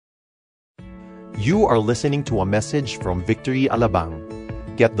You are listening to a message from Victory Alabang.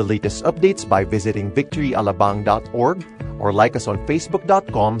 Get the latest updates by visiting victoryalabang.org or like us on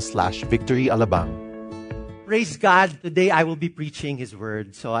facebook.com/victoryalabang. Praise God. Today I will be preaching His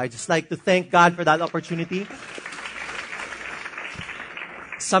Word. So I just like to thank God for that opportunity.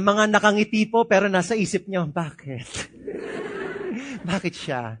 Sa mga nakangiti po pero nasa isip niyo, bakit? Bakit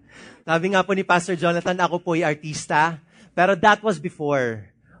siya? Sabi nga po ni Pastor Jonathan, ako po ay artista. Pero that was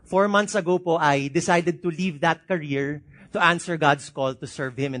before. 4 months ago po, I decided to leave that career to answer God's call to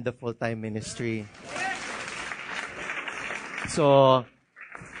serve Him in the full-time ministry. So,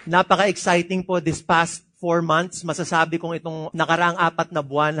 napaka-exciting po this past 4 months. Masasabi kong itong nakaraang 4 na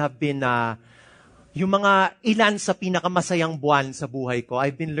buwan have been yung mga ilan sa pinakamasayang buwan sa buhay ko.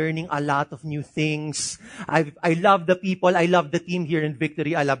 I've been learning a lot of new things. I love the people. I love the team here in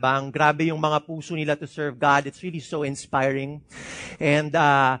Victory Alabang. Grabe yung mga puso nila to serve God. It's really so inspiring. And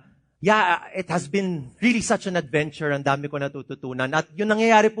it has been really such an adventure. Ang dami ko natututunan. At yung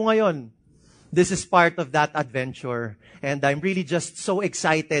nangyayari po ngayon, this is part of that adventure. And I'm really just so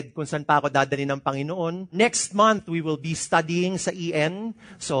excited kung saan pa ako dadalhin ng Panginoon. Next month, we will be studying sa EN.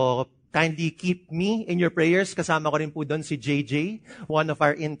 So, kindly keep me in your prayers. Kasama ko rin po doon si JJ, one of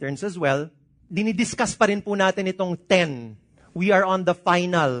our interns as well. Dinidiscuss pa rin po natin itong 10. We are on the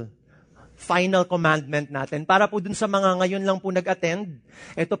final commandment natin. Para po dun sa mga ngayon lang po nag-attend,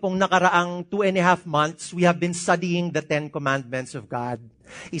 ito pong nakaraang 2.5 months, we have been studying the 10 commandments of God.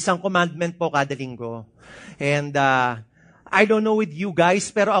 Isang commandment po kada linggo. And I don't know with you guys,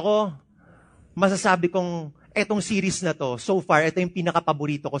 pero ako, masasabi kong etong series na to, so far, ito yung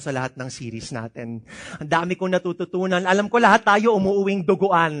pinaka-paborito ko sa lahat ng series natin. Ang dami kong natututunan. Alam ko lahat tayo umuuwing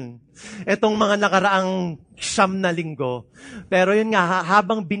duguan. Etong mga nakaraang 9 na linggo. Pero yun nga,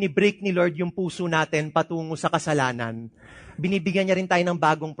 habang binibreak ni Lord yung puso natin patungo sa kasalanan, binibigyan niya rin tayo ng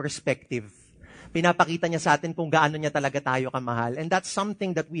bagong perspective. Pinapakita niya sa atin kung gaano niya talaga tayo kamahal. And that's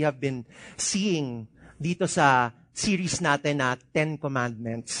something that we have been seeing dito sa series natin na 10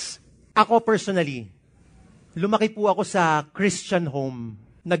 Commandments. Ako personally, lumaki po ako sa Christian home.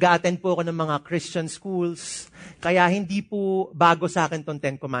 Nag-a-attend po ako ng mga Christian schools. Kaya hindi po bago sa akin tong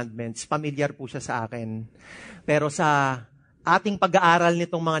 10 Commandments. Familiar po siya sa akin. Pero sa ating pag-aaral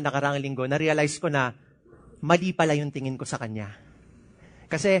nitong mga nakaraang linggo, na-realize ko na mali pala yung tingin ko sa kanya.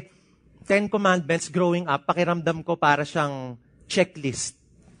 Kasi 10 Commandments growing up, pakiramdam ko para siyang checklist.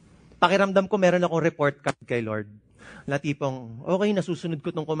 Pakiramdam ko meron akong report card kay Lord. Na tipong, okay, nasusunod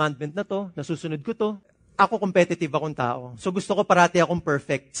ko tong commandment na to, nasusunod ko to. Ako competitive akong tao. So gusto ko parati akong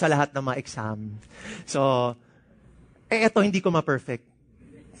perfect sa lahat ng mga exam. So, eto hindi ko ma-perfect.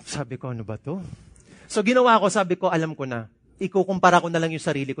 Sabi ko, ano ba to? So ginawa ko, sabi ko, alam ko na. Ikukumpara ko na lang yung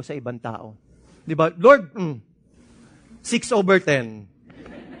sarili ko sa ibang tao. Di ba? Lord,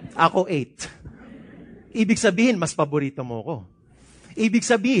 6/10. Ako 8. Ibig sabihin, mas paborito mo ko. Ibig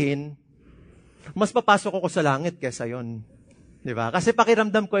sabihin, mas papasok ako sa langit kesa yon. Diba? Kasi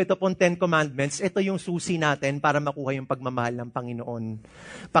pakiramdam ko ito pong 10 Commandments, ito yung susi natin para makuha yung pagmamahal ng Panginoon.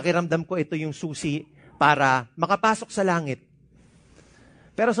 Pakiramdam ko ito yung susi para makapasok sa langit.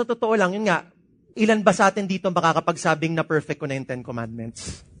 Pero sa totoo lang, yun nga, ilan ba sa atin dito makakapagsabing na perfect ko na yung 10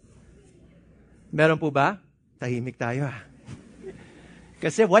 Commandments? Meron po ba? Tahimik tayo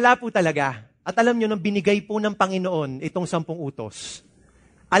Kasi wala po talaga. At alam nyo, nung binigay po ng Panginoon itong 10 utos,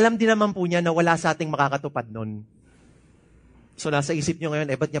 alam din naman po niya na wala sa ating makakatupad nun. So nasa isip nyo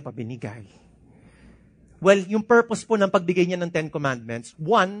ngayon, ba't niya pa binigay? Well, yung purpose po ng pagbigay niya ng 10 Commandments,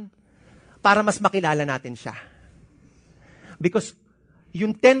 1, para mas makilala natin siya. Because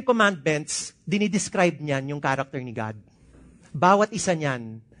yung 10 Commandments, dinidescribe niyan yung character ni God. Bawat isa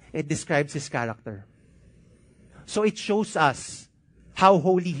niyan, it describes His character. So it shows us how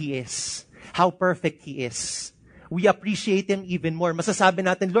holy He is, how perfect He is. We appreciate Him even more. Masasabi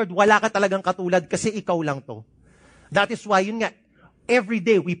natin, Lord, wala ka talagang katulad kasi ikaw lang to. That is why, yun nga, every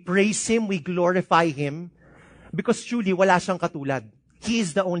day we praise Him, we glorify Him, because truly, wala siyang katulad. He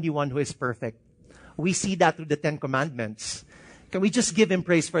is the only one who is perfect. We see that through the 10 Commandments. Can we just give Him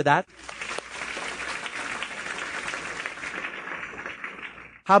praise for that?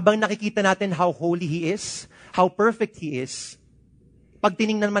 Habang nakikita natin how holy He is, how perfect He is, pag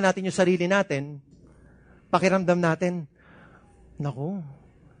tiningnan man natin yung sarili natin, pakiramdam natin, naku,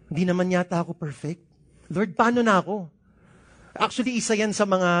 hindi naman yata ako perfect. Lord, paano na ako? Actually, isa yan sa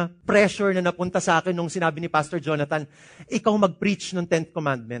mga pressure na napunta sa akin nung sinabi ni Pastor Jonathan, ikaw mag-preach ng 10th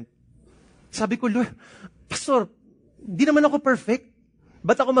commandment. Sabi ko, Lord, Pastor, di naman ako perfect.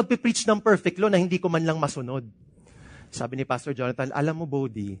 Ba't ako mag-preach ng perfect law na hindi ko man lang masunod? Sabi ni Pastor Jonathan, alam mo,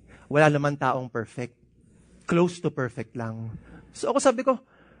 Bodhi, wala naman taong perfect. Close to perfect lang. So ako sabi ko,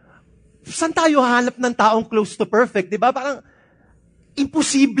 Saan tayo hahanap ng taong close to perfect? Di ba? Parang,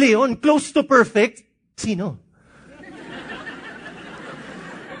 imposible yun. Close to perfect? Sino?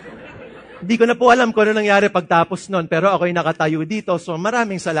 Hindi ko na po alam kung ano nangyari pagtapos nun, pero ako'y nakatayo dito. So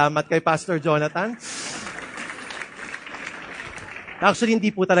maraming salamat kay Pastor Jonathan. Actually, hindi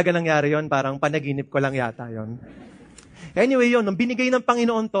po talaga nangyari yon. Parang panaginip ko lang yata yon. Anyway, yun, nung binigay ng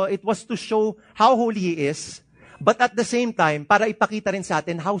Panginoon to, it was to show how holy He is, but at the same time, para ipakita rin sa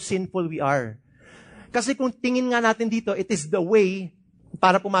atin how sinful we are. Kasi kung tingin nga natin dito, it is the way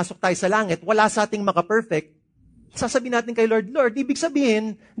para pumasok tayo sa langit. Wala sa ating maka-perfect. Sasabihin natin kay Lord, Lord, ibig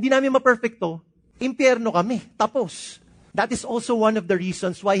sabihin, hindi namin ma-perfecto. Impyerno kami. Tapos. That is also one of the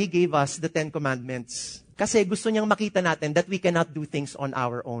reasons why He gave us the 10 Commandments. Kasi gusto niyang makita natin that we cannot do things on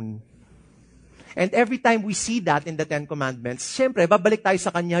our own. And every time we see that in the 10 Commandments, syempre, babalik tayo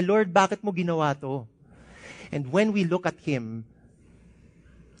sa Kanya, Lord, bakit mo ginawa to? And when we look at Him,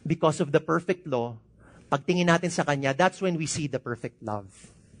 because of the perfect law, pagtingin natin sa Kanya, that's when we see the perfect love.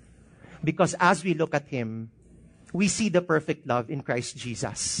 Because as we look at Him, we see the perfect love in Christ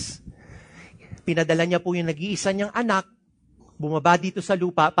Jesus. Pinadala niya po yung nag-iisa niyang anak, bumaba dito sa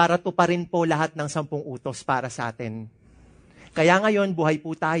lupa para tuparin po lahat ng 10 utos para sa atin. Kaya ngayon, buhay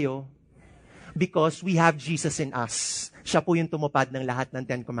po tayo because we have Jesus in us. Siya po yung tumupad ng lahat ng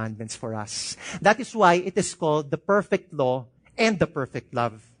 10 Commandments for us. That is why it is called the perfect law and the perfect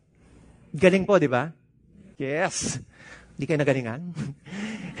love. Galing po, di ba? Yes. Di kayo nagalingan?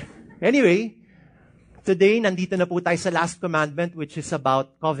 Anyway, today, nandito na po tayo sa last commandment, which is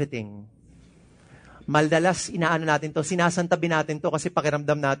about coveting. Maldalas, inaano natin to, sinasantabi natin to kasi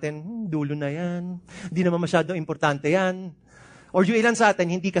pakiramdam natin, dulo na yan. Hindi naman masyadong importante yan. Or yung ilan sa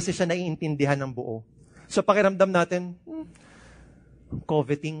atin, hindi kasi siya naiintindihan ng buo. So pakiramdam natin,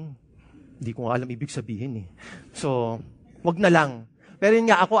 coveting, hindi ko alam ibig sabihin eh. So, wag na lang. Pero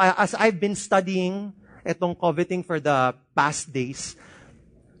yun nga, ako, as I've been studying itong coveting for the past days,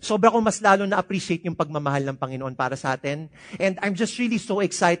 sobra ko mas lalo na-appreciate yung pagmamahal ng Panginoon para sa atin. And I'm just really so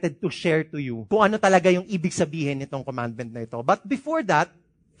excited to share to you kung ano talaga yung ibig sabihin nitong commandment na ito. But before that,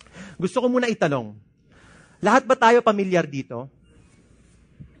 gusto ko muna itanong, lahat ba tayo pamilyar dito?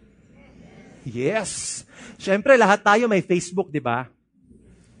 Yes. Siyempre, lahat tayo may Facebook, di ba?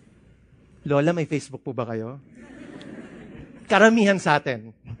 Lola, may Facebook po ba kayo? Karamihan sa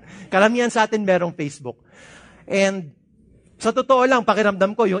atin. Karamihan sa atin merong Facebook. And sa totoo lang,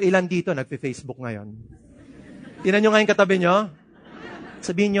 pakiramdam ko, yung ilan dito nagpe-Facebook ngayon. Tingnan nyo ngayon katabi nyo.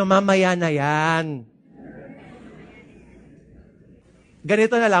 Sabihin nyo, mamaya na yan.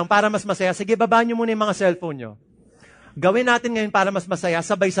 Ganito na lang, para mas masaya. Sige, babaan nyo muna yung mga cellphone nyo. Gawin natin ngayon para mas masaya,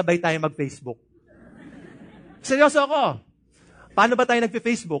 sabay-sabay tayo mag-Facebook. Seryoso ako. Paano ba tayo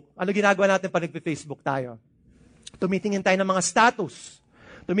nagpe-Facebook? Ano ginagawa natin pag nagpe-Facebook tayo? Tumitingin tayo ng mga status.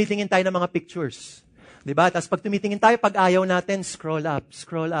 Tumitingin tayo ng mga pictures. Diba? Tapos pag tumitingin tayo, pag ayaw natin, scroll up,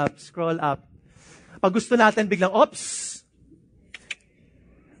 scroll up, scroll up. Pag gusto natin, biglang, oops!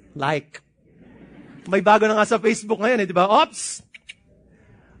 Like. May bago na nga sa Facebook ngayon, di ba? Oops!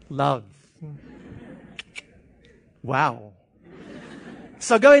 Love. Wow.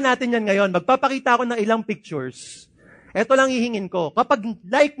 So gawin natin yan ngayon. Magpapakita ako ng ilang pictures. Ito lang hihingin ko. Kapag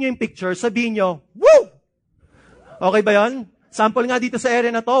like nyo yung picture, sabihin nyo, woo! Okay ba yon? Sample nga dito sa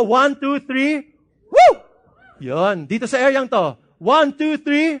area na to. 1, 2, 3, woo! Yun. Dito sa area to. 1, 2,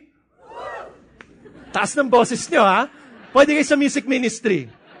 3. Taas ng boses nyo, ha? Pwede kayo sa music ministry.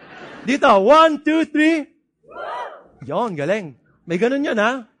 Dito. 1, 2, 3. Yun, galing. May ganun yun,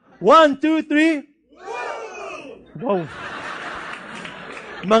 ha? 1, 2, 3. Wow.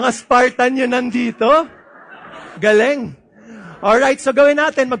 Mga Spartan yun nandito. Galing. Alright, so gawin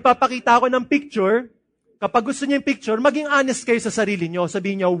natin. Magpapakita ako ng picture. Kapag gusto niyo yung picture, maging honest kayo sa sarili niyo.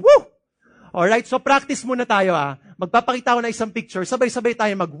 Sabihin niyo, woo! Alright, so practice muna tayo Magpapakita ko na isang picture, sabay-sabay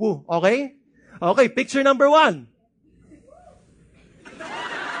tayo mag-woo. Okay? Okay, picture number 1.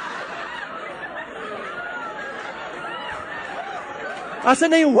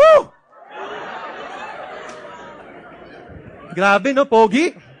 Asan na yung woo? Grabe, no,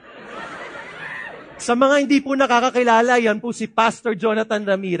 Pogi? Sa mga hindi po nakakakilala, yan po si Pastor Jonathan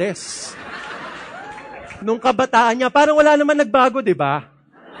Ramirez. Nung kabataan niya, parang wala naman nagbago, di ba?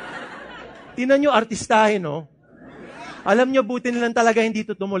 Tingnan nyo, artistahin, no? Alam nyo, buti nilang talaga hindi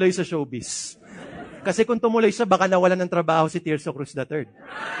ito tumuloy sa showbiz. Kasi kung tumuloy siya, baka nawalan ng trabaho si Tirso Cruz III.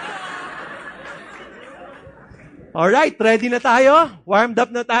 Alright, ready na tayo? Warmed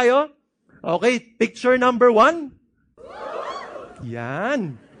up na tayo? Okay, picture number 1.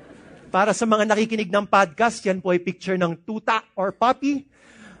 Yan. Para sa mga nakikinig ng podcast, yan po ay picture ng tuta or puppy.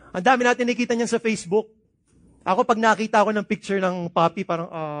 Ang dami natin nakikita niyan sa Facebook. Ako, pag nakita ko ng picture ng puppy, parang,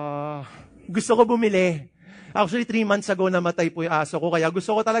 gusto ko bumili. Actually, 3 months ago namatay po yung aso ko, kaya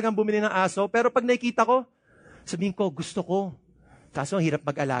gusto ko talagang bumili ng aso. Pero pag nakikita ko, sabihin ko, gusto ko. Kaso, ang hirap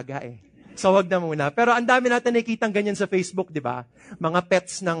mag-alaga eh. So, wag na muna. Pero ang dami natin nakikitang ganyan sa Facebook, di ba? Mga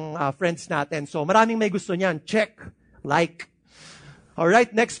pets ng friends natin. So, maraming may gusto niyan. Check. Like.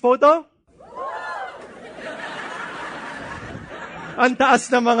 Alright, next photo. Ang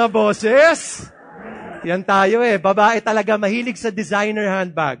taas ng mga boses. Yan tayo eh. Babae talaga mahilig sa designer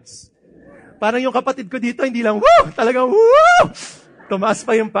handbags. Parang yung kapatid ko dito, hindi lang, woo! Talagang, woo! Tumaas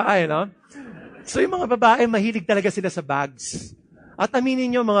pa yung paa eh, no? So yung mga babae, mahilig talaga sila sa bags. At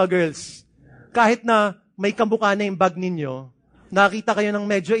aminin nyo mga girls, kahit na may kamukha na yung bag ninyo, nakita kayo ng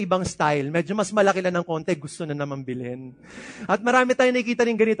medyo ibang style, medyo mas malaki lang ng konti, gusto na naman bilhin. At marami tayong nakikita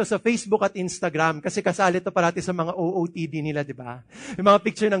rin ganito sa Facebook at Instagram kasi kasali ito parati sa mga OOTD nila, di ba? Yung mga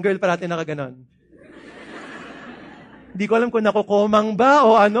picture ng girl parati nakaganon. Di ko alam kung nakukomang ba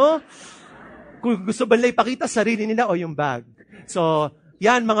o ano. Kung gusto ba nila ipakita sarili nila o yung bag. So,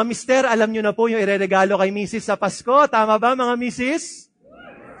 yan, mga mister, alam nyo na po yung ireregalo kay Mrs. sa Pasko. Tama ba, mga Mrs.?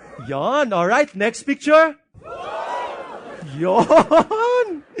 Yan, alright. Next picture.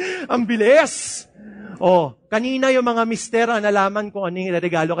 Yon! Ang bilis! Oh, kanina yung mga mister ang nalaman kung ano yung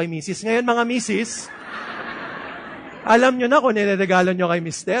ireregalo kay Mrs. Ngayon, mga Mrs., alam nyo na kung ano yung ireregalo nyo kay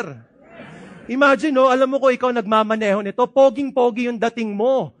mister. Imagine, no, alam mo ko ikaw nagmamaneho nito, poging-pogi yung dating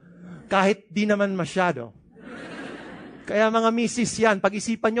mo. Kahit di naman masyado. Kaya mga misis yan,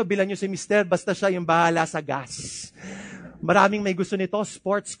 pag-isipan nyo, bilan nyo si mister, basta siya yung bahala sa gas. Maraming may gusto nito,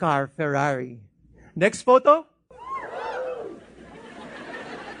 sports car, Ferrari. Next photo.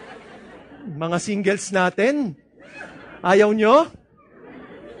 Mga singles natin, ayaw nyo?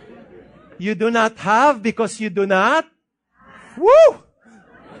 You do not have because you do not? Woo!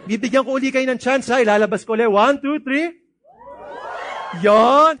 Bibigyan ko uli kayo ng chance, ha? Ilalabas ko ulit. 1, 2, 3.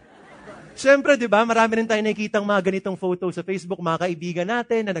 Yon! Siyempre, di ba, marami rin tayo nakikitang mga ganitong photo sa Facebook, mga kaibigan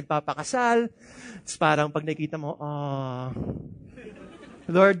natin na nagpapakasal. It's parang pag nakikita mo,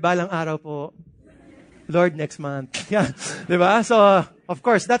 Lord, balang araw po. Lord, next month. Yeah. Di ba? So, of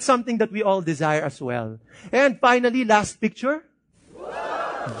course, that's something that we all desire as well. And finally, last picture.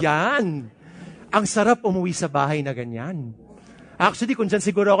 Yan! Ang sarap umuwi sa bahay na ganyan. Actually, kung dyan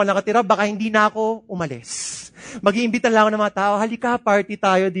siguro ako nakatira, baka hindi na ako umalis. Mag-iimbitan lang ako ng mga tao, halika, party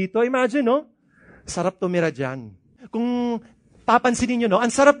tayo dito. Imagine, no? Sarap tumira dyan. Kung papansinin nyo, no?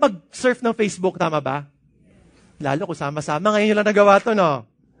 Ang sarap mag-surf ng Facebook, tama ba? Lalo kung sama-sama. Ngayon nyo lang nagawa to, no?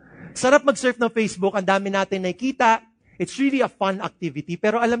 Sarap mag-surf ng Facebook. Ang dami natin nakikita. It's really a fun activity.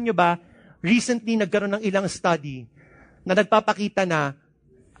 Pero alam nyo ba, recently nagkaroon ng ilang study na nagpapakita na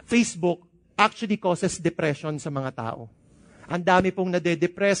Facebook actually causes depression sa mga tao. Ang dami pong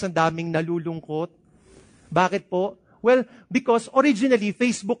nade-depress, ang daming nalulungkot. Bakit po? Well, because originally,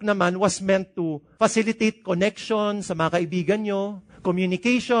 Facebook naman was meant to facilitate connection sa mga kaibigan nyo,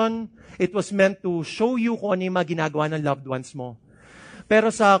 communication. It was meant to show you kung ano yung mga ginagawa ng loved ones mo.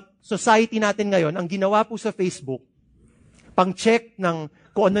 Pero sa society natin ngayon, ang ginawa po sa Facebook, pang-check ng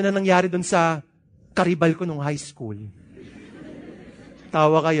kung ano na nangyari dun sa karibal ko nung high school.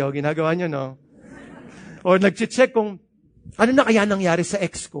 Tawa kayo, ginagawa nyo, no? O nag-check kung ano na kaya nangyari sa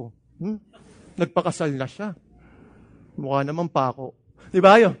ex ko? Nagpakasal na siya. Mukha naman pa ako. Di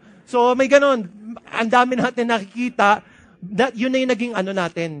ba yun? So may ganon. Ang dami natin nakikita. Yun na yung naging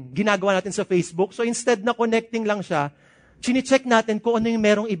natin. Ginagawa natin sa Facebook. So instead na connecting lang siya, chine-check natin kung ano yung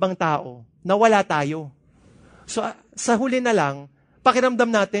merong ibang tao na wala tayo. So sa huli na lang, pakiramdam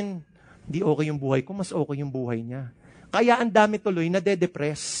natin, di okay yung buhay ko, mas okay yung buhay niya. Kaya ang dami tuloy na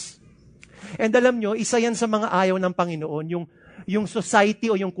de-depress. And alam nyo, isa yan sa mga ayaw ng Panginoon, yung society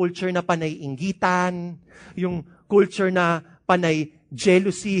o yung culture na panay-inggitan, yung culture na panay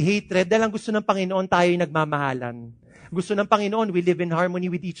jealousy, hatred. Dahil ang gusto ng Panginoon, tayo yung nagmamahalan. Gusto ng Panginoon, we live in harmony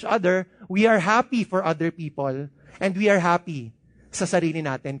with each other. We are happy for other people. And we are happy sa sarili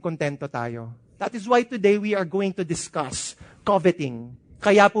natin. Kontento tayo. That is why today we are going to discuss coveting.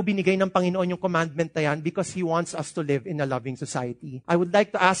 Kaya po binigay ng Panginoon yung commandment na yan because He wants us to live in a loving society. I would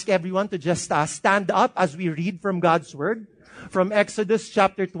like to ask everyone to just stand up as we read from God's Word. From Exodus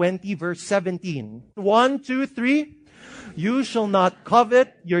chapter 20, verse 17. 1, 2, 3. You shall not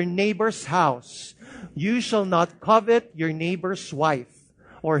covet your neighbor's house. You shall not covet your neighbor's wife,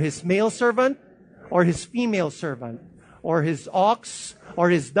 or his male servant, or his female servant, or his ox, or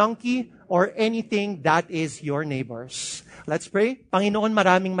his donkey, or anything that is your neighbor's. Let's pray. Panginoon,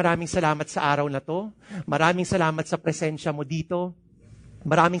 maraming salamat sa araw na to. Maraming salamat sa presensya mo dito.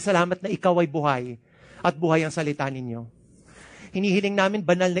 Maraming salamat na ikaw ay buhay at buhay ang salita ninyo. Hinihiling namin,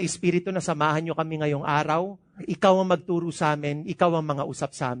 banal na Espiritu, na samahan nyo kami ngayong araw ikaw ang magturo sa amin, ikaw ang mga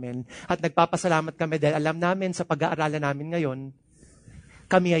usap sa amin. At nagpapasalamat kami dahil alam namin sa pag-aaralan namin ngayon,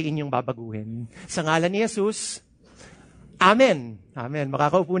 kami ay inyong babaguhin. Sa ngalan ni Jesus, Amen. Amen.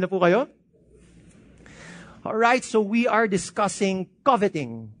 Makakaupo na po kayo? Alright, so we are discussing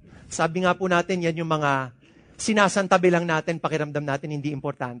coveting. Sabi nga po natin, yan yung mga sinasantabi lang natin, pakiramdam natin, hindi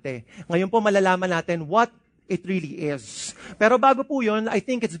importante. Ngayon po malalaman natin what it really is. Pero bago po yun, I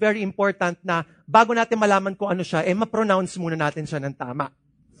think it's very important na bago natin malaman kung ano siya, ma-pronounce muna natin siya ng tama.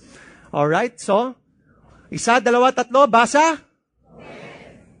 Alright, so, 1, 2, 3, basa?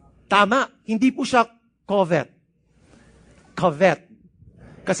 Tama. Hindi po siya covet. Covet.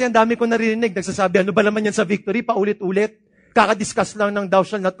 Kasi ang dami ko narinig, nagsasabi, ano ba naman yan sa victory? Paulit-ulit. Kaka-discuss lang ng thou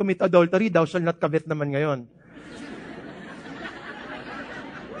shall not commit adultery, thou shall not covet naman ngayon.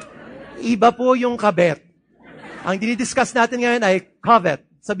 Iba po yung kabet. Ang dinidiscuss natin ngayon ay covet.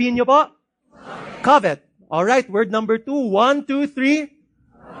 Sabihin niyo po? Covet. Alright, word number 2. 1, 2,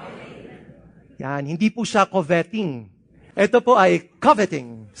 3. Yan, hindi po siya coveting. Ito po ay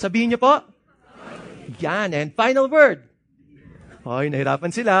coveting. Sabihin niyo po? Yan, and final word. Ay,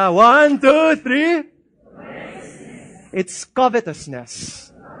 nahirapan sila. 1, 2, 3. It's covetousness.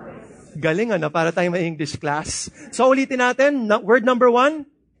 Galing ano, para tayong may English class. So ulitin natin, word number 1.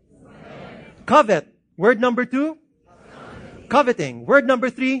 Covet. Word number 2? Coveting. Word number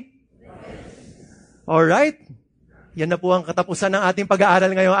 3? Alright. Yan na po ang katapusan ng ating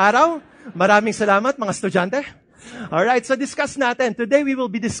pag-aaral ngayong araw. Maraming salamat mga estudyante. Alright, so discuss natin. Today we will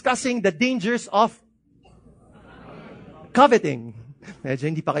be discussing the dangers of coveting. Medyo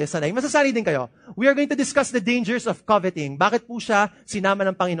hindi pa kayo sanay. Masasanay din kayo. We are going to discuss the dangers of coveting. Bakit po siya sinama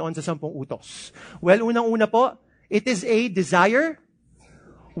ng Panginoon sa 10 utos? Well, unang-una po, it is a desire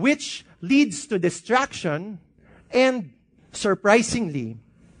which leads to distraction, and surprisingly,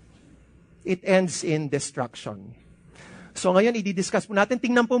 it ends in destruction. So ngayon, i-discuss po natin.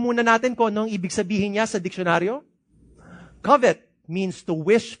 Tingnan po muna natin kung anong ibig sabihin niya sa diksyonaryo. Covet means to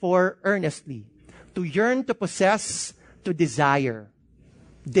wish for earnestly, to yearn, to possess, to desire.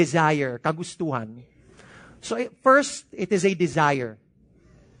 Desire, kagustuhan. So first, it is a desire,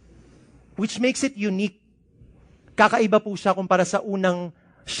 which makes it unique. Kakaiba po siya kumpara sa unang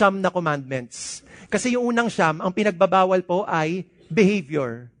 9 na commandments. Kasi yung unang 9, ang pinagbabawal po ay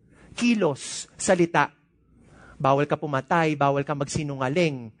behavior, kilos, salita. Bawal ka pumatay, bawal kang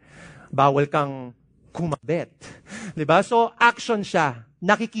magsinungaling, bawal kang kumabet. Diba? So, action siya.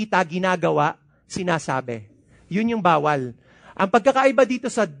 Nakikita, ginagawa, sinasabi. Yun yung bawal. Ang pagkakaiba dito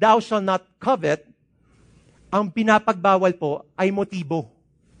sa thou shall not covet, ang pinapagbawal po ay motibo.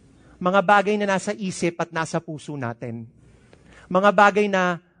 Mga bagay na nasa isip at nasa puso natin. Mga bagay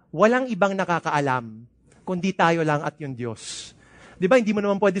na walang ibang nakakaalam, kundi tayo lang at yung Diyos. Di ba, hindi mo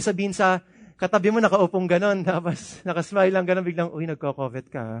naman pwede sabihin sa katabi mo, nakaupong ganon, tapos nakasmile lang ganon, biglang, uy,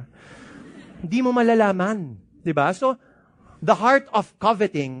 nagko-covet ka. Hindi mo malalaman. Di ba? So, the heart of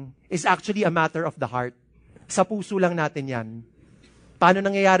coveting is actually a matter of the heart. Sa puso lang natin yan. Paano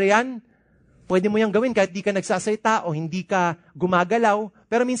nangyayari yan? Pwede mo yang gawin kahit di ka nagsasalita o hindi ka gumagalaw,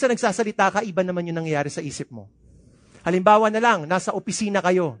 pero minsan nagsasalita ka, iba naman yung nangyayari sa isip mo. Halimbawa na lang, nasa opisina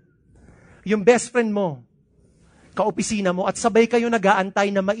kayo. Yung best friend mo, ka-opisina mo, at sabay kayo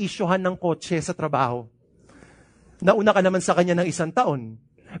nag-aantay na ma-issuehan ng kotse sa trabaho. Nauna ka naman sa kanya ng 1 taon.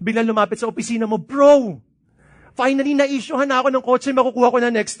 Biglang lumapit sa opisina mo, bro, finally na-issuehan na ako ng kotse, makukuha ko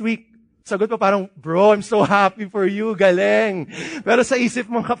na next week. Sagot pa parang, bro, I'm so happy for you, galing. Pero sa isip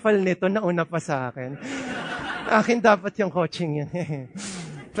mong kapal nito, nauna pa sa akin. Akin dapat yung coaching yan.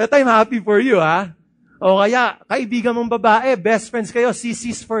 But I'm happy for you, ha? O kaya, kaibigan mong babae, best friends kayo,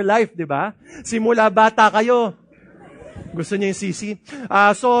 sisis for life, di ba? Simula bata kayo. Gusto niyo yung sisi?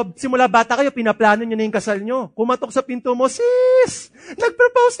 So, simula bata kayo, pinaplano niyo na yung kasal niyo. Kumatok sa pinto mo, sis!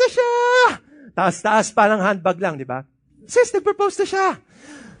 Nag-propose na siya! Taas-taas, parang handbag lang, di ba? Sis, nag-propose na siya!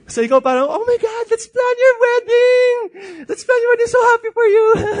 So, ikaw parang, oh my God, let's plan your wedding! Let's plan your wedding, so happy for you!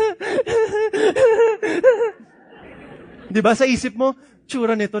 Di ba, sa isip mo,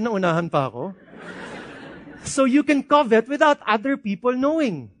 tsura nito, naunahan pa ako. So you can covet without other people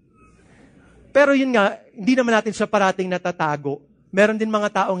knowing. Pero yun nga, hindi naman natin siya parating natatago. Meron din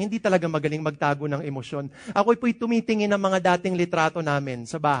mga taong hindi talaga magaling magtago ng emosyon. Ako'y po'y tumitingin ng mga dating litrato namin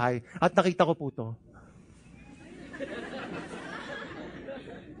sa bahay at nakita ko po to.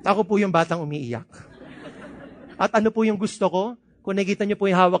 Ako po yung batang umiiyak. At ano po yung gusto ko? Kung nakita niyo po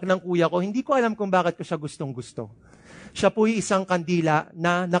yung hawak ng kuya ko, hindi ko alam kung bakit ko siya gustong-gusto. Siya po yung isang kandila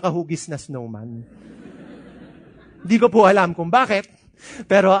na nakahugis na snowman. Di ko po alam kung bakit,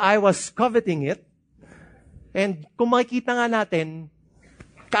 pero I was coveting it. And kung makikita nga natin,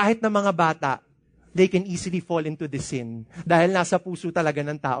 kahit na mga bata, they can easily fall into the sin. Dahil nasa puso talaga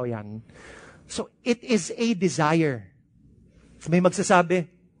ng tao yan. So, it is a desire. May magsasabi,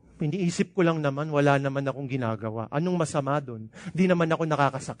 iniisip ko lang naman, wala naman akong ginagawa. Anong masama doon? Di naman ako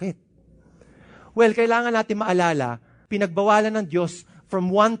nakakasakit. Well, kailangan natin maalala, pinagbawalan ng Diyos from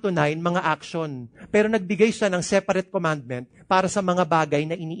 1 to 9, mga action. Pero nagbigay siya ng separate commandment para sa mga bagay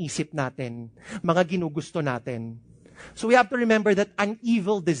na iniisip natin, mga ginugusto natin. So we have to remember that an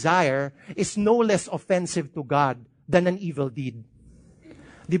evil desire is no less offensive to God than an evil deed.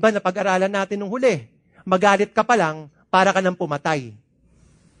 Di ba, napag-aralan natin nung huli, magalit ka pa lang, para ka nang pumatay.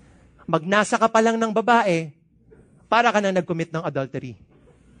 Magnasa ka pa lang ng babae, para ka na nag-commit ng adultery.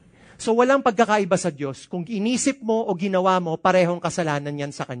 So walang pagkakaiba sa Diyos. Kung inisip mo o ginawa mo, parehong kasalanan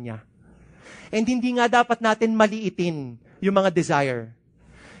yan sa Kanya. And hindi nga dapat natin maliitin yung mga desire.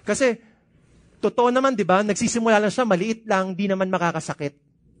 Kasi, totoo naman, di ba? Nagsisimula lang siya, maliit lang, di naman makakasakit.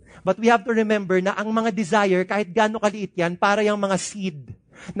 But we have to remember na ang mga desire, kahit gaano kaliit yan, para yung mga seed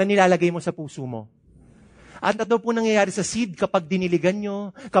na nilalagay mo sa puso mo. At ito po nangyayari sa seed kapag diniligan nyo,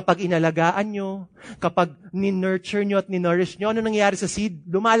 kapag inalagaan nyo, kapag ni-nurture nyo at ni-nourish nyo. Ano nangyayari sa seed?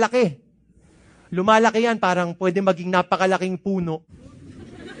 Lumalaki. Lumalaki yan, parang pwede maging napakalaking puno.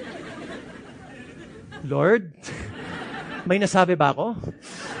 Lord, may nasabi ba ako?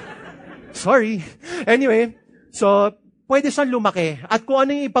 Sorry. Anyway, so, pwede siyang lumaki. At kung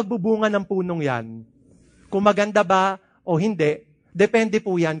ano yung ipagbubunga ng punong yan, kung maganda ba o hindi, depende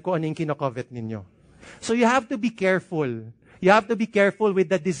po yan kung ano yung kinocovet ninyo. So you have to be careful. You have to be careful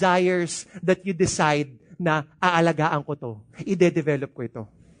with the desires that you decide na aalagaan ko to. I-develop ko ito.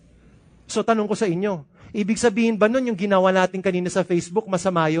 So tanong ko sa inyo, ibig sabihin ba nun yung ginawa natin kanina sa Facebook,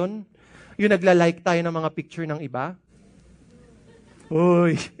 masama yun? Yung nagla-like tayo ng mga picture ng iba?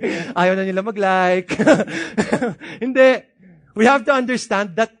 Uy, ayaw na nila mag-like. Hindi. We have to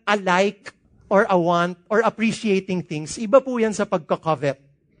understand that a like or a want or appreciating things, iba po yan sa pagka-covet.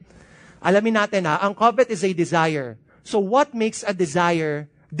 Alamin natin ang covet is a desire. So what makes a desire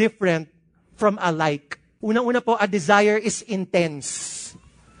different from a like? Unang-una po, a desire is intense.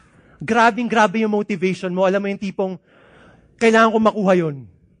 Grabing-grabe yung motivation mo. Alam mo yung tipong, kailangan ko makuha yun.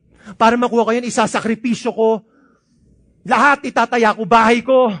 Para makuha ko yun, isasakripisyo ko, lahat itataya ko, bahay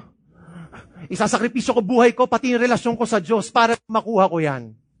ko. Isasakripisyo ko buhay ko, pati yung relasyon ko sa Diyos para makuha ko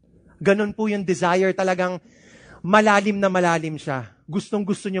yan. Ganon po yung desire, talagang malalim na malalim siya.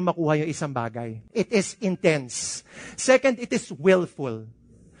 Gustong-gusto niyo makuha yung isang bagay. It is intense. Second, it is willful.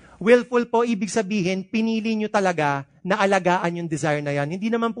 Willful po, ibig sabihin, pinili niyo talaga na alagaan yung desire na yan.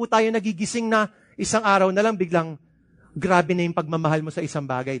 Hindi naman po tayo nagigising na isang araw na lang biglang grabe na yung pagmamahal mo sa isang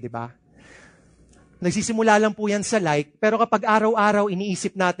bagay, di ba? Nagsisimula lang po yan sa like, pero kapag araw-araw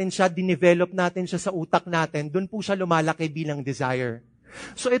iniisip natin siya, dinevelop natin siya sa utak natin, dun po siya lumalaki bilang desire.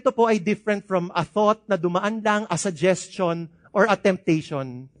 So ito po ay different from a thought na dumaan lang, a suggestion, or a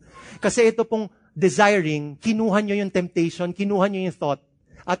temptation. Kasi ito pong desiring, kinuha nyo yung temptation, kinuha nyo yung thought,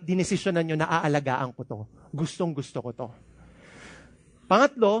 at dinesisyonan nyo na aalagaan ko to. Gustong-gusto ko to.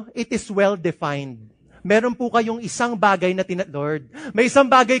 Pangatlo, it is well-defined. Meron po kayong isang bagay na Lord, may isang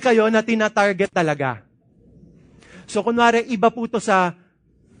bagay kayo na tina-target talaga. So, kunwari, iba po to sa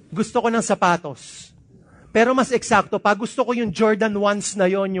gusto ko ng sapatos. Pero mas eksakto pa, gusto ko yung Jordan 1s na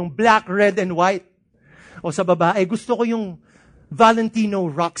yon, yung black, red, and white. O sa babae, gusto ko yung Valentino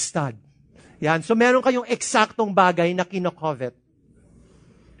Rockstud. Yan. So, meron kayong eksaktong bagay na kino-covet.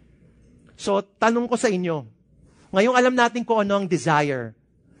 So, tanong ko sa inyo, ngayong alam natin kung ano ang desire.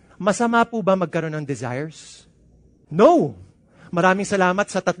 Masama po ba magkaroon ng desires? No! Maraming salamat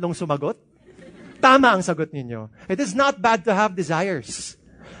sa tatlong sumagot. Tama ang sagot ninyo. It is not bad to have desires.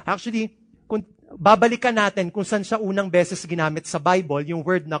 Actually, kung babalikan natin kung saan siya unang beses ginamit sa Bible, yung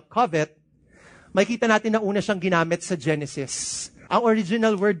word na covet, makikita natin na una siyang ginamit sa Genesis. Ang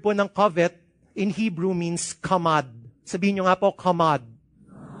original word po ng covet in Hebrew means kamad. Sabihin nyo nga po, kamad.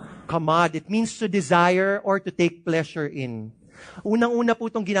 Kamad. It means to desire or to take pleasure in. Unang-una po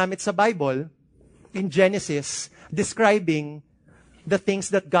itong ginamit sa Bible, in Genesis, describing the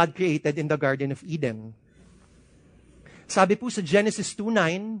things that God created in the Garden of Eden. Sabi po sa Genesis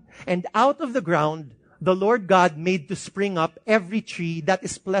 2:9, "And out of the ground, the Lord God made to spring up every tree that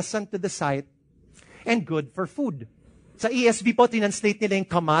is pleasant to the sight and good for food." Sa ESV po, tinanslate nila yung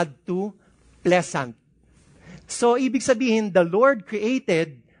kamad to pleasant. So, ibig sabihin, the Lord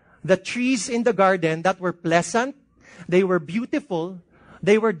created the trees in the garden that were pleasant, they were beautiful,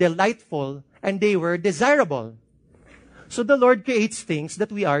 they were delightful, and they were desirable. So the Lord creates things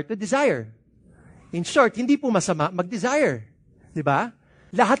that we are to desire. In short, hindi po masama mag-desire. Diba?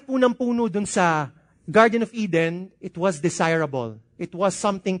 Lahat po ng puno dun sa Garden of Eden, it was desirable. It was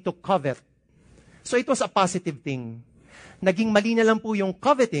something to covet. So it was a positive thing. Naging mali na lang po yung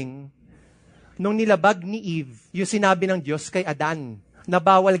coveting nung nilabag ni Eve, yung sinabi ng Diyos kay Adan na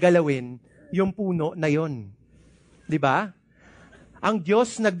bawal galawin yung puno na yon. Di ba? Ang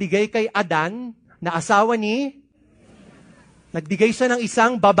Diyos nagbigay kay Adan na asawa ni, nagbigay siya ng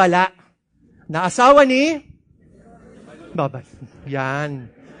isang babala na asawa ni, babal.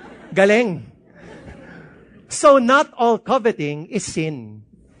 Yan. Galing. So not all coveting is sin.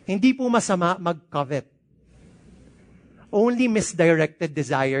 Hindi po masama mag-covet. Only misdirected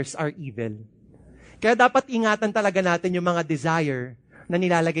desires are evil. Kaya dapat ingatan talaga natin yung mga desire na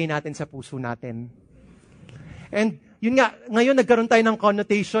nilalagay natin sa puso natin. And yun nga, ngayon nagkaroon tayo ng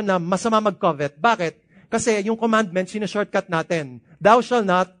connotation na masama mag-covet. Bakit? Kasi yung commandment, sinashortcut natin. Thou shall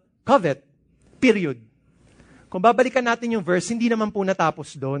not covet. Period. Kung babalikan natin yung verse, hindi naman po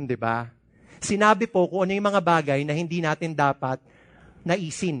natapos doon, di ba? Sinabi po kung ano yung mga bagay na hindi natin dapat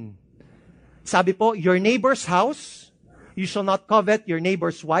naisin. Sabi po, your neighbor's house, you shall not covet your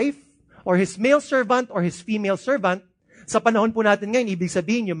neighbor's wife, or his male servant, or his female servant. Sa panahon po natin ngayon, ibig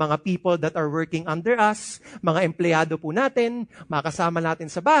sabihin yung mga people that are working under us, mga empleyado po natin, mga kasama natin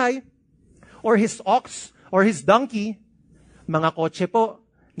sa bahay, or his ox, or his donkey, mga kotse po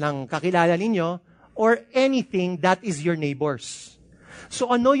ng kakilala ninyo, or anything that is your neighbor's. So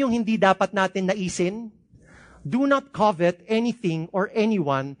ano yung hindi dapat natin naisin? Do not covet anything or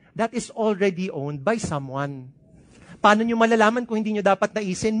anyone that is already owned by someone. Paano nyo malalaman kung hindi nyo dapat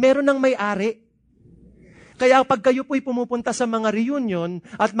naisin? Meron ng may-ari. Kaya pag kayo po'y pumupunta sa mga reunion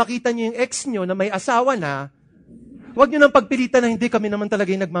at makita nyo yung ex nyo na may asawa na, huwag nyo nang pagpilitan na hindi kami naman talaga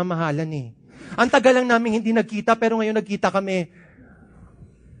yung nagmamahalan eh. Ang tagal lang namin hindi nagkita pero ngayon nagkita kami,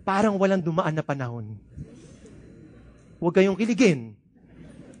 parang walang dumaan na panahon. Huwag kayong kiligin.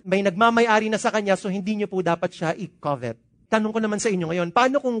 May nagmamay-ari na sa kanya so hindi nyo po dapat siya i-covet. Tanong ko naman sa inyo ngayon,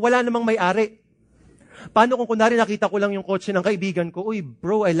 paano kung wala namang may-ari? Paano kung kunwari nakita ko lang yung kotse ng kaibigan ko, uy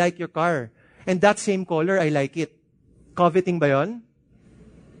bro, I like your car. And that same color, I like it. Coveting ba yon?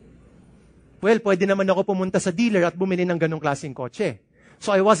 Well, pwede naman ako pumunta sa dealer at bumili ng ganong klaseng kotse. So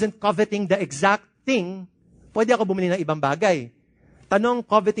I wasn't coveting the exact thing. Pwede ako bumili ng ibang bagay. Tanong,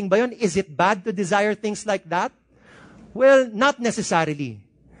 coveting ba yon? Is it bad to desire things like that? Well, not necessarily.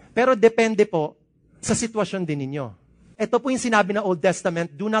 Pero depende po sa sitwasyon din ninyo. Ito po yung sinabi ng Old Testament,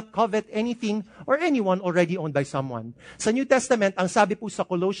 do not covet anything or anyone already owned by someone. Sa New Testament, ang sabi po sa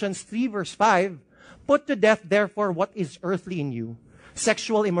Colossians 3 verse 5, put to death therefore what is earthly in you,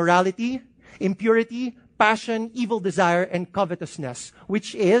 sexual immorality, impurity, passion, evil desire, and covetousness,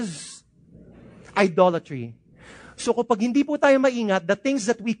 which is idolatry. So kapag hindi po tayo maingat, the things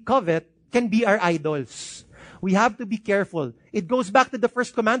that we covet can be our idols. We have to be careful. It goes back to the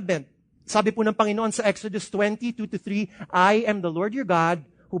first commandment. Sabi po ng Panginoon sa Exodus 20:2-3, I am the Lord your God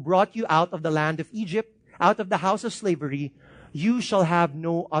who brought you out of the land of Egypt, out of the house of slavery. You shall have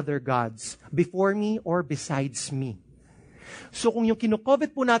no other gods before me or besides me. So kung yung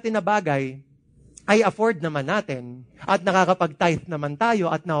kinukovet po natin na bagay ay afford naman natin at nakakapag-tithe naman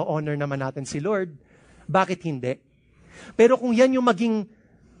tayo at na-honor naman natin si Lord, bakit hindi? Pero kung yan yung maging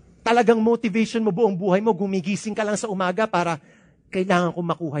talagang motivation mo buong buhay mo, gumigising ka lang sa umaga para kailangan kong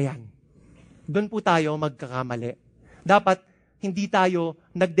makuha yan. Doon po tayo magkakamali. Dapat hindi tayo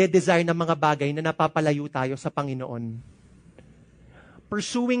nagde-desire ng mga bagay na napapalayo tayo sa Panginoon.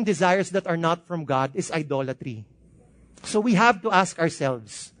 Pursuing desires that are not from God is idolatry. So we have to ask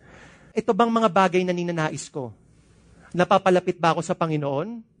ourselves, ito bang mga bagay na ninanais ko? Napapalapit ba ako sa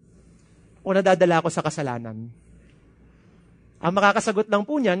Panginoon? O nadadala ako sa kasalanan? Ang makakasagot lang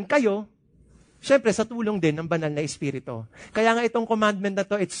po niyan, kayo, syempre sa tulong din ng banal na Espiritu. Kaya nga itong commandment na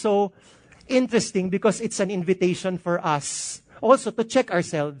to, it's so interesting because it's an invitation for us also to check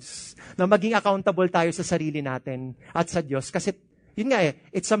ourselves na maging accountable tayo sa sarili natin at sa Diyos. Kasi, yun nga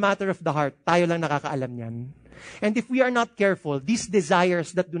it's a matter of the heart. Tayo lang nakakaalam yan. And if we are not careful, these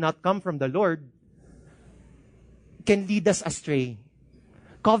desires that do not come from the Lord can lead us astray.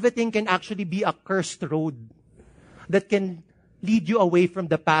 Coveting can actually be a cursed road that can lead you away from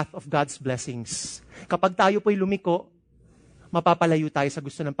the path of God's blessings. Kapag tayo po'y lumiko, mapapalayo tayo sa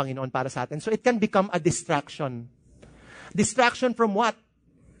gusto ng Panginoon para sa atin. So it can become a distraction. Distraction from what?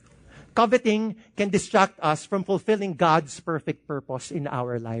 Coveting can distract us from fulfilling God's perfect purpose in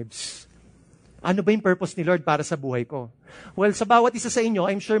our lives. Ano ba yung purpose ni Lord para sa buhay ko? Well, sa bawat isa sa inyo,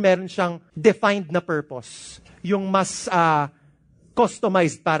 I'm sure meron siyang defined na purpose. Yung mas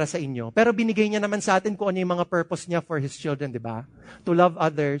customized para sa inyo. Pero binigay niya naman sa atin kung ano yung mga purpose niya for His children, di ba? To love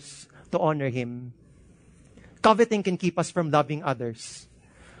others, to honor Him. Coveting can keep us from loving others.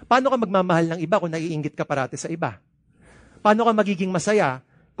 Paano ka magmamahal ng iba kung naiinggit ka parati sa iba? Paano ka magiging masaya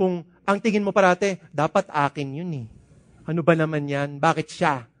Kung ang tingin mo parate, dapat akin yun eh. Ano ba naman yan? Bakit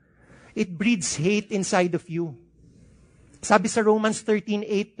siya? It breeds hate inside of you. Sabi sa Romans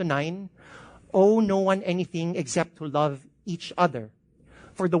 13:8-9, owe no one anything except to love each other.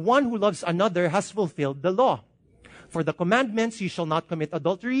 For the one who loves another has fulfilled the law. For the commandments, you shall not commit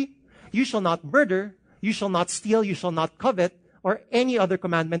adultery, you shall not murder, you shall not steal, you shall not covet, or any other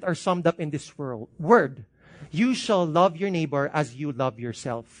commandment are summed up in this word. You shall love your neighbor as you love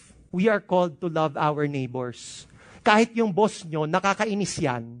yourself. We are called to love our neighbors. Kahit yung boss nyo, nakakainis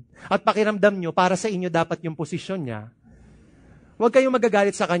yan, at pakiramdam nyo, para sa inyo dapat yung posisyon niya, huwag kayong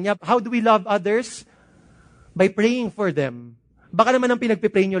magagalit sa kanya. How do we love others? By praying for them. Baka naman ang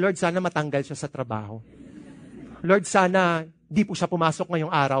pinagpipray nyo, Lord, sana matanggal siya sa trabaho. Lord, sana di po siya pumasok ngayong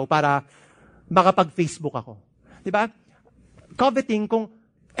araw para makapag-Facebook ako. Diba? Coveting, kung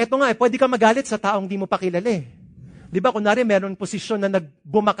eto nga, pwede ka magalit sa taong di mo pa kilala eh. Diba, kunwari meron posisyon na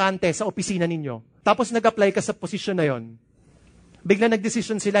nagbumakante sa opisina ninyo, tapos nag-apply ka sa posisyon na yon. Bigla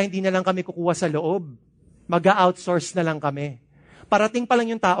nagdesisyon sila, hindi na lang kami kukuha sa loob. Mag-outsource na lang kami. Parating pa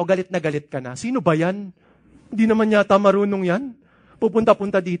lang yung tao, galit na galit ka na. Sino ba yan? Hindi naman yata marunong yan.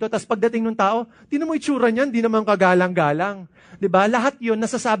 Pupunta-punta dito. Tapos pagdating ng tao, di naman itsura niyan, di naman kagalang-galang. Diba? Lahat yun,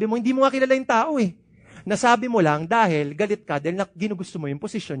 nasasabi mo, hindi mo nga kilala yung tao eh. Nasabi mo lang dahil galit ka, dahil ginugusto mo yung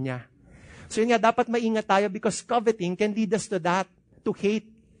posisyon niya. So yun nga, dapat maingat tayo because coveting can lead us to that, to hate.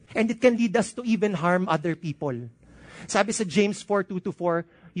 And it can lead us to even harm other people. Sabi sa James 4:2-4,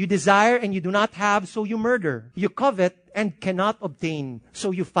 you desire and you do not have, so you murder. You covet and cannot obtain,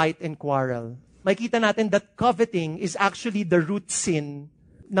 so you fight and quarrel. Makikita natin that coveting is actually the root sin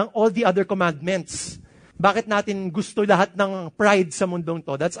ng all the other commandments. Bakit natin gusto lahat ng pride sa mundong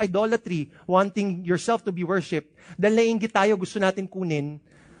to? That's idolatry, wanting yourself to be worshipped. Dahil naiinggit tayo, gusto natin kunin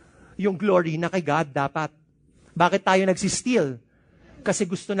yung glory na kay God dapat. Bakit tayo nagsisteal? Kasi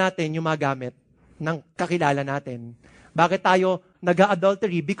gusto natin yung magamit ng kakilala natin. Bakit tayo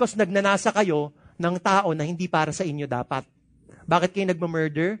nag-adultery? Because nagnanasa kayo ng tao na hindi para sa inyo dapat. Bakit kayo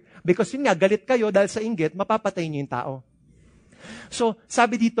nagmamurder? Because yun nga, galit kayo dahil sa inggit, mapapatay niyo yung tao. So,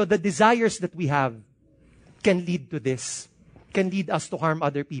 sabi dito, the desires that we have can lead to this. Can lead us to harm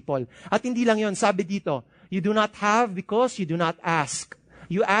other people. At hindi lang yun, sabi dito, you do not have because you do not ask.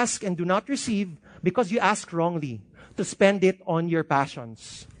 You ask and do not receive because you ask wrongly to spend it on your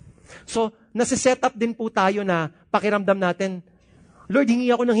passions. So, nasiset up din po tayo na pakiramdam natin, Lord,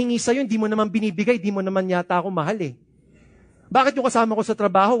 hingi ako ng hingi sa'yo, hindi mo naman binibigay, hindi mo naman yata ako mahal eh. Bakit yung kasama ko sa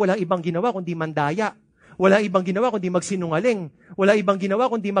trabaho, walang ibang ginawa kundi mandaya? Walang ibang ginawa kundi magsinungaling? Walang ibang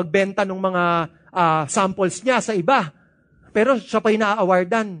ginawa kundi magbenta ng mga samples niya sa iba? Pero siya pa yung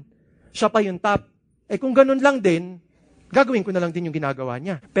na-awardan. Siya pa yung top. Eh kung ganun lang din, gagawin ko na lang din yung ginagawa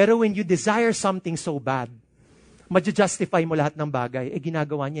niya. Pero when you desire something so bad, ma-justify mo lahat ng bagay,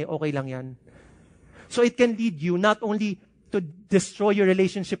 ginagawa niya, okay lang yan. So it can lead you not only to destroy your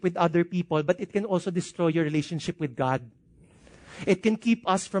relationship with other people, but it can also destroy your relationship with God. It can keep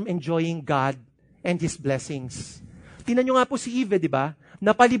us from enjoying God and His blessings. Tingnan nyo nga po si Eve, di ba?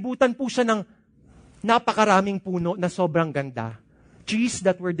 Napalibutan po siya ng napakaraming puno na sobrang ganda. Trees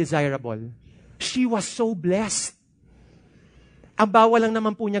that were desirable. She was so blessed. Ang bawal lang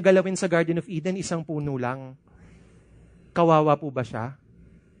naman po niya galawin sa Garden of Eden, isang puno lang. Kawawa po ba siya?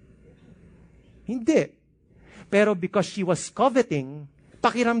 Hindi. Pero because she was coveting,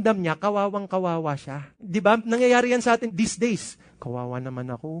 pakiramdam niya, kawawang-kawawa siya. Di ba? Nangyayari yan sa atin these days. Kawawa naman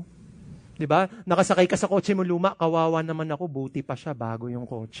ako. Di ba? Nakasakay ka sa kotse mo luma, kawawa naman ako, buti pa siya, bago yung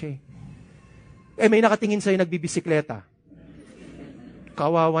kotse. Eh, may nakatingin sa'yo nagbibisikleta.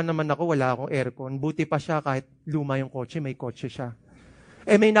 Kawawa naman ako, wala akong aircon. Buti pa siya, kahit luma yung kotse, may kotse siya.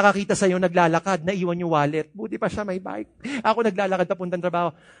 Eh, may nakakita sa'yo naglalakad, naiwan yung wallet. Buti pa siya, may bike. Ako naglalakad papuntang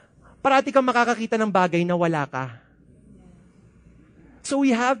trabaho. Parati kang makakakita ng bagay na wala ka. So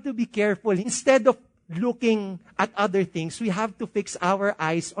we have to be careful. Instead of looking at other things, we have to fix our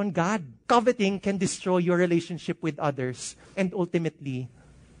eyes on God. Coveting can destroy your relationship with others and ultimately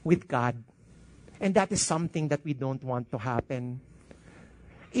with God. And that is something that we don't want to happen.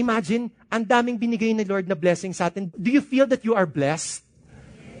 Imagine, ang daming binigay ni Lord na blessing sa atin. Do you feel that you are blessed?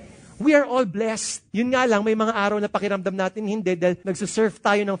 We are all blessed. Yun nga lang, may mga araw na pakiramdam natin hindi dahil nagsusurf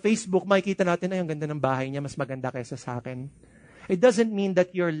tayo ng Facebook, makikita natin, ay, ang ganda ng bahay niya, mas maganda kaysa sa akin. It doesn't mean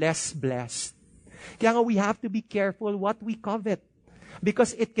that you're less blessed. Kaya nga we have to be careful what we covet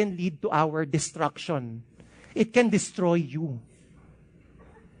because it can lead to our destruction. It can destroy you.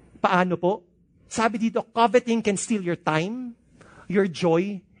 Paano po? Sabi dito, coveting can steal your time, your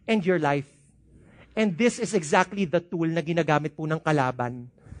joy, and your life. And this is exactly the tool na ginagamit po ng kalaban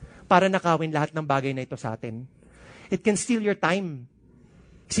para nakawin lahat ng bagay na ito sa atin. It can steal your time.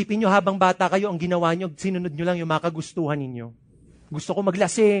 Isipin nyo, habang bata kayo, ang ginawa nyo, sinunod nyo lang yung mga kagustuhan ninyo. Gusto ko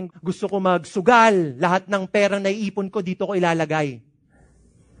maglasing, gusto ko magsugal, lahat ng perang naiipon ko, dito ko ilalagay.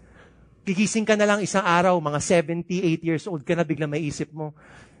 Gigising ka na lang isang araw, mga 78 years old ka na, biglang may isip mo,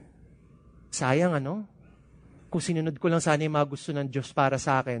 sayang kung sinunod ko lang sana yung mga gusto ng Diyos para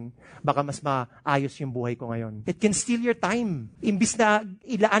sa akin, baka mas maayos yung buhay ko ngayon. It can steal your time. Imbis na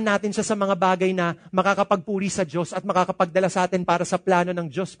ilaan natin siya sa mga bagay na makakapagpuri sa Diyos at makakapagdala sa atin para sa plano ng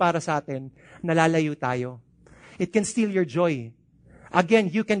Diyos para sa atin, nalalayo tayo. It can steal your joy.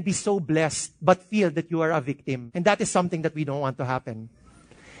 Again, you can be so blessed but feel that you are a victim. And that is something that we don't want to happen.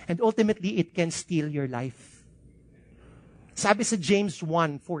 And ultimately, it can steal your life. Sabi sa James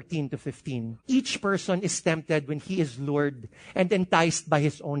 1:14-15, each person is tempted when he is lured and enticed by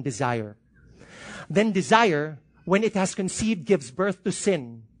his own desire. Then desire, when it has conceived, gives birth to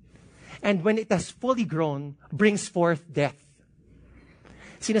sin. And when it has fully grown, brings forth death.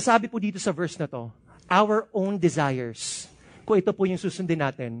 Sinasabi po dito sa verse na to, our own desires, kung ito po yung susundin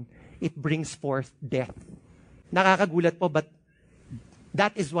natin, it brings forth death. Nakakagulat po, but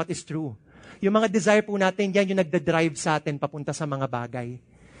that is what is true. Yung mga desire po natin, yan yung nagdadrive sa atin papunta sa mga bagay.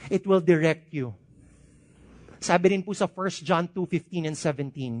 It will direct you. Sabi rin po sa 1 John 2:15 and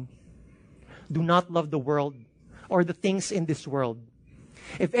 17, do not love the world or the things in this world.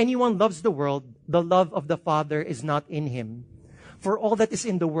 If anyone loves the world, the love of the Father is not in him. For all that is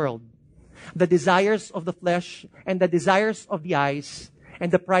in the world, the desires of the flesh and the desires of the eyes and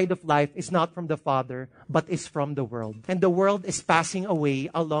the pride of life is not from the Father, but is from the world. And the world is passing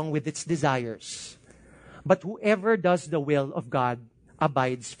away along with its desires. But whoever does the will of God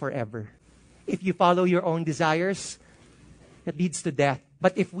abides forever. If you follow your own desires, it leads to death.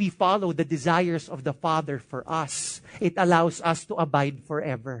 But if we follow the desires of the Father for us, it allows us to abide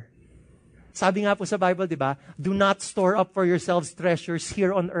forever. Sabi nga po sa Bible, di ba? Do not store up for yourselves treasures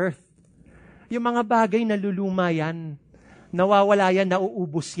here on earth. Yung mga bagay na luluma yan. Nawawala yan,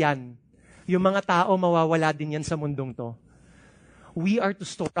 nauubos yan. Yung mga tao, mawawala din yan sa mundong to. We are to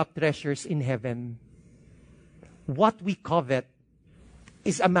store up treasures in heaven. What we covet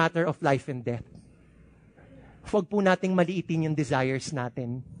is a matter of life and death. Huwag po nating maliitin yung desires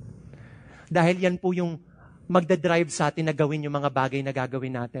natin. Dahil yan po yung magdadrive sa atin na gawin yung mga bagay na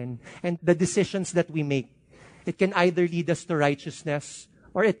gagawin natin. And the decisions that we make, it can either lead us to righteousness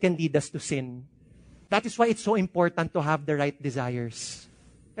or it can lead us to sin. That is why it's so important to have the right desires.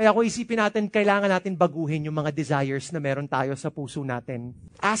 Kaya kung isipin natin, kailangan natin baguhin yung mga desires na meron tayo sa puso natin.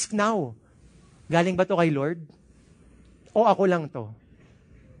 Ask now, galing ba to kay Lord? O ako lang to?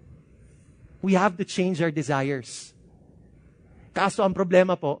 We have to change our desires. Kaso ang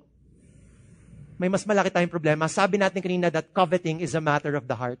problema po, may mas malaki tayong problema. Sabi natin kanina that coveting is a matter of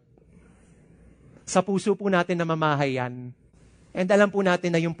the heart. Sa puso po natin namamahay yan. And alam po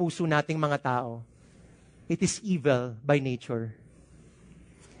natin na yung puso nating mga tao, it is evil by nature.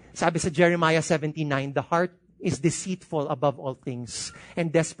 Sabi sa Jeremiah 17:9, the heart is deceitful above all things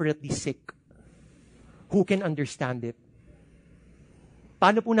and desperately sick. Who can understand it?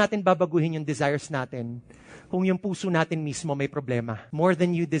 Paano po natin babaguhin yung desires natin kung yung puso natin mismo may problema? More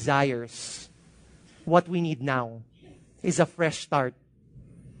than you desires, what we need now is a fresh start.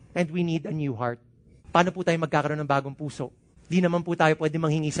 And we need a new heart. Paano po tayo magkakaroon ng bagong puso? Di naman po tayo pwede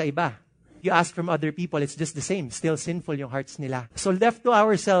manghingi sa iba. You ask from other people, it's just the same. Still sinful yung hearts nila. So left to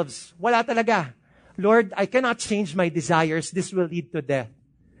ourselves, wala talaga. Lord, I cannot change my desires. This will lead to death.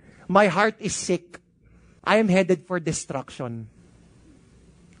 My heart is sick. I am headed for destruction.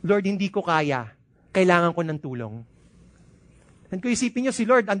 Lord, hindi ko kaya. Kailangan ko ng tulong. And kung isipin nyo, si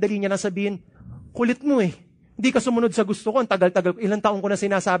Lord, ang dali niya na sabihin, kulit mo eh. Hindi ka sumunod sa gusto ko. Ang tagal-tagal. Ilang taong ko na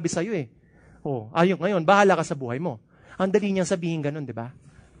sinasabi sa'yo eh. Ayun ngayon, bahala ka sa buhay mo. Ang dali niyang sabihin ganun, di ba?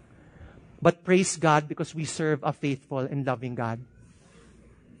 But praise God because we serve a faithful and loving God.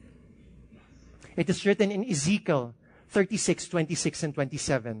 It is written in Ezekiel 36:26 and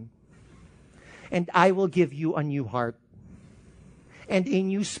 27. And I will give you a new heart. And a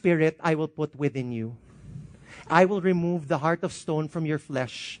new spirit I will put within you. I will remove the heart of stone from your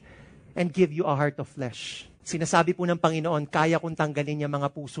flesh and give you a heart of flesh. Sinasabi po ng Panginoon, kaya kong tanggalin yung mga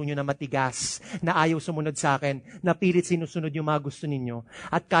puso nyo na matigas, na ayaw sumunod sa akin, na pilit sinusunod yung mga gusto ninyo,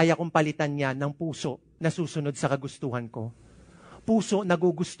 at kaya kong palitan niya ng puso na susunod sa kagustuhan ko. Puso na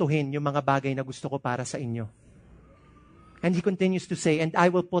gugustuhin yung mga bagay na gusto ko para sa inyo. And He continues to say, and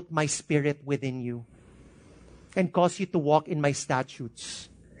I will put my spirit within you and cause you to walk in my statutes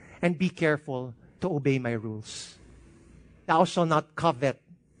and be careful to obey my rules. Thou shalt not covet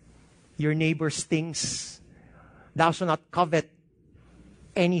your neighbor's things. Thou shalt not covet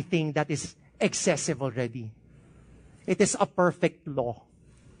anything that is excessive already. It is a perfect law.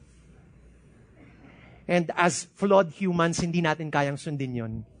 And as flawed humans, hindi natin kayang sundin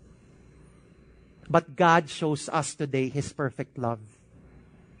yon. But God shows us today His perfect love.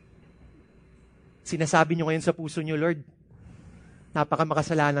 Sinasabi nyo ngayon sa puso nyo, Lord,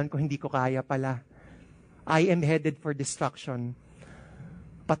 napakamakasalanan ko, hindi ko kaya pala. I am headed for destruction.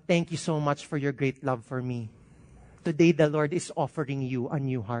 But thank you so much for your great love for me. Today, the Lord is offering you a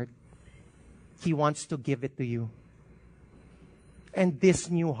new heart. He wants to give it to you. And this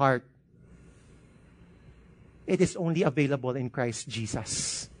new heart, it is only available in Christ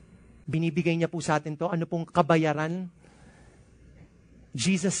Jesus. Binibigay niya po sa atin to. Ano pong kabayaran?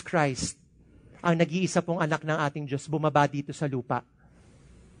 Jesus Christ, ang nag-iisa pong anak ng ating Diyos, bumaba dito sa lupa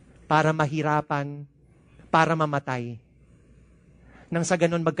para mahirapan, para mamatay. Nang sa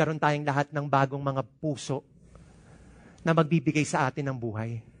ganon magkaroon tayong lahat ng bagong mga puso na magbibigay sa atin ng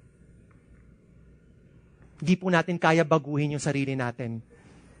buhay. Di po natin kaya baguhin yung sarili natin.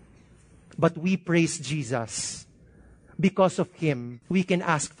 But we praise Jesus. Because of Him, we can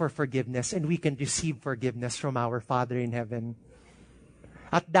ask for forgiveness and we can receive forgiveness from our Father in heaven.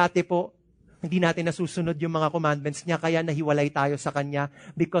 At dati po, hindi natin nasusunod yung mga commandments niya, kaya nahiwalay tayo sa Kanya.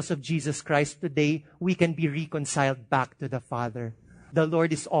 Because of Jesus Christ, today, we can be reconciled back to the Father. The Lord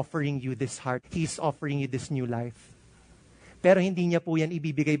is offering you this heart. He is offering you this new life. Pero hindi niya po yan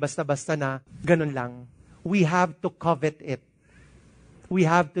ibibigay basta-basta na ganun lang. We have to covet it. We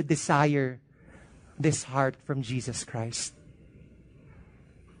have to desire this heart from Jesus Christ.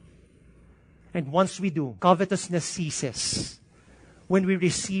 And once we do, covetousness ceases when we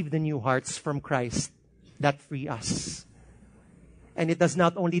receive the new hearts from Christ that free us. And it does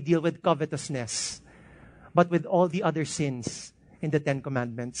not only deal with covetousness, but with all the other sins in the Ten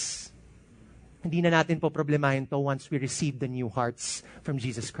Commandments. Hindi na natin po problemahin to once we receive the new hearts from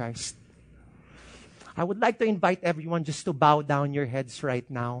Jesus Christ. I would like to invite everyone just to bow down your heads right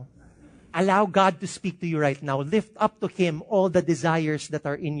now. Allow God to speak to you right now. Lift up to Him all the desires that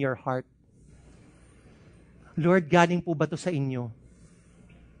are in your heart. Lord, galing po ba to sa inyo?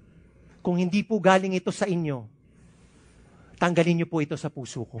 Kung hindi po galing ito sa inyo, tanggalin niyo po ito sa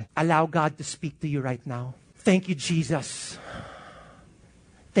puso ko. Allow God to speak to you right now. Thank you, Jesus.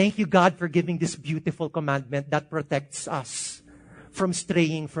 Thank you, God, for giving this beautiful commandment that protects us from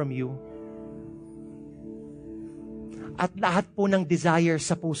straying from you. At lahat po ng desire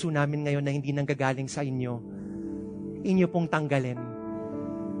sa puso namin ngayon na hindi nanggagaling sa inyo, inyo pong tanggalin.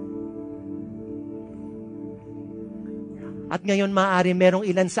 At ngayon, maaari merong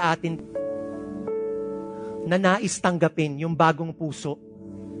ilan sa atin na nais tanggapin yung bagong puso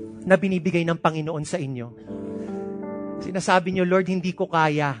na binibigay ng Panginoon sa inyo. Sinasabi niyo, Lord, hindi ko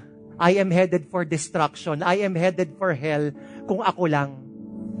kaya. I am headed for destruction. I am headed for hell kung ako lang.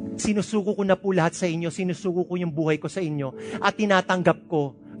 Sinusuko ko na po lahat sa inyo. Sinusuko ko yung buhay ko sa inyo. At tinatanggap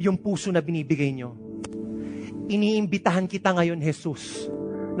ko yung puso na binibigay niyo. Iniimbitahan kita ngayon, Jesus,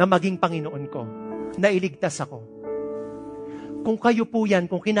 na maging Panginoon ko. Na iligtas ako. Kung kayo po yan,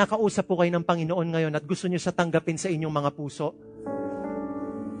 kung kinakausap po kayo ng Panginoon ngayon at gusto niyo sa tanggapin sa inyong mga puso,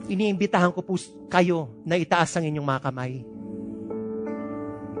 iniimbitahan ko po kayo na itaas ang inyong mga kamay.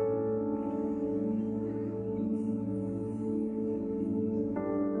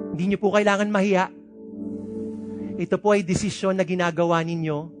 Hindi niyo po kailangan mahiya. Ito po ay desisyon na ginagawa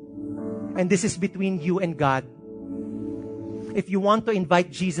ninyo. And this is between you and God. If you want to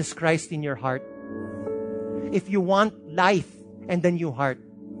invite Jesus Christ in your heart, if you want life and a new heart,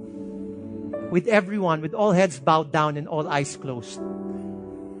 with everyone, with all heads bowed down and all eyes closed,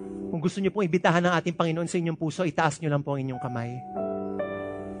 kung gusto niyo pong ibitahan ng ating Panginoon sa inyong puso, itaas niyo lang po ang inyong kamay.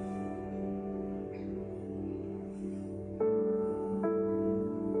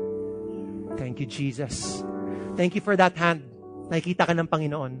 Thank you, Jesus. Thank you for that hand. Nakikita ka ng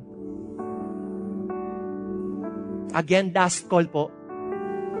Panginoon. Again, last call po.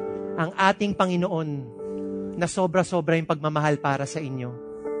 Ang ating Panginoon na sobra-sobra yung pagmamahal para sa inyo.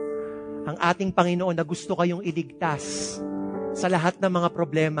 Ang ating Panginoon na gusto kayong iligtas sa lahat ng mga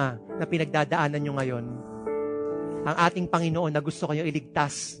problema na pinagdadaanan nyo ngayon. Ang ating Panginoon na gusto kayong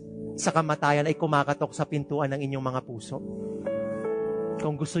iligtas sa kamatayan ay kumakatok sa pintuan ng inyong mga puso.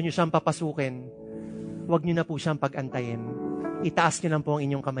 Kung gusto nyo siyang papasukin, huwag nyo na po siyang pag-antayin. Itaas nyo lang po ang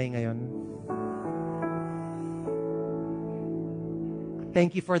inyong kamay ngayon.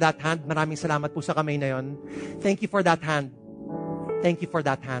 Thank you for that hand. Maraming salamat po sa kamay na yon. Thank you for that hand. Thank you for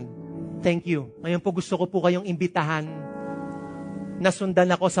that hand. Thank you. Ngayon po gusto ko po kayong imbitahan na sundan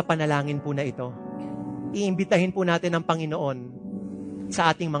ako sa panalangin po na ito. Iimbitahin po natin ang Panginoon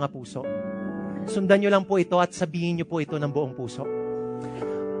sa ating mga puso. Sundan nyo lang po ito at sabihin nyo po ito ng buong puso.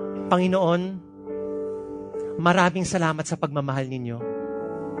 Panginoon, maraming salamat sa pagmamahal ninyo.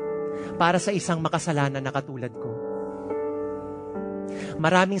 para sa isang makasalanan na katulad ko.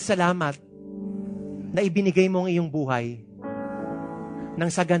 Maraming salamat na ibinigay mo ang iyong buhay nang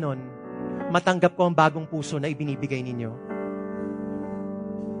sa ganon, matanggap ko ang bagong puso na ibinibigay ninyo.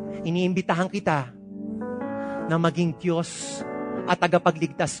 Iniimbitahan kita na maging Diyos at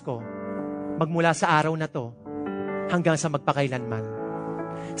tagapagligtas ko magmula sa araw na to hanggang sa magpakailanman.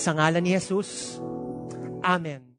 Sa ngalan ni Jesus, Amen.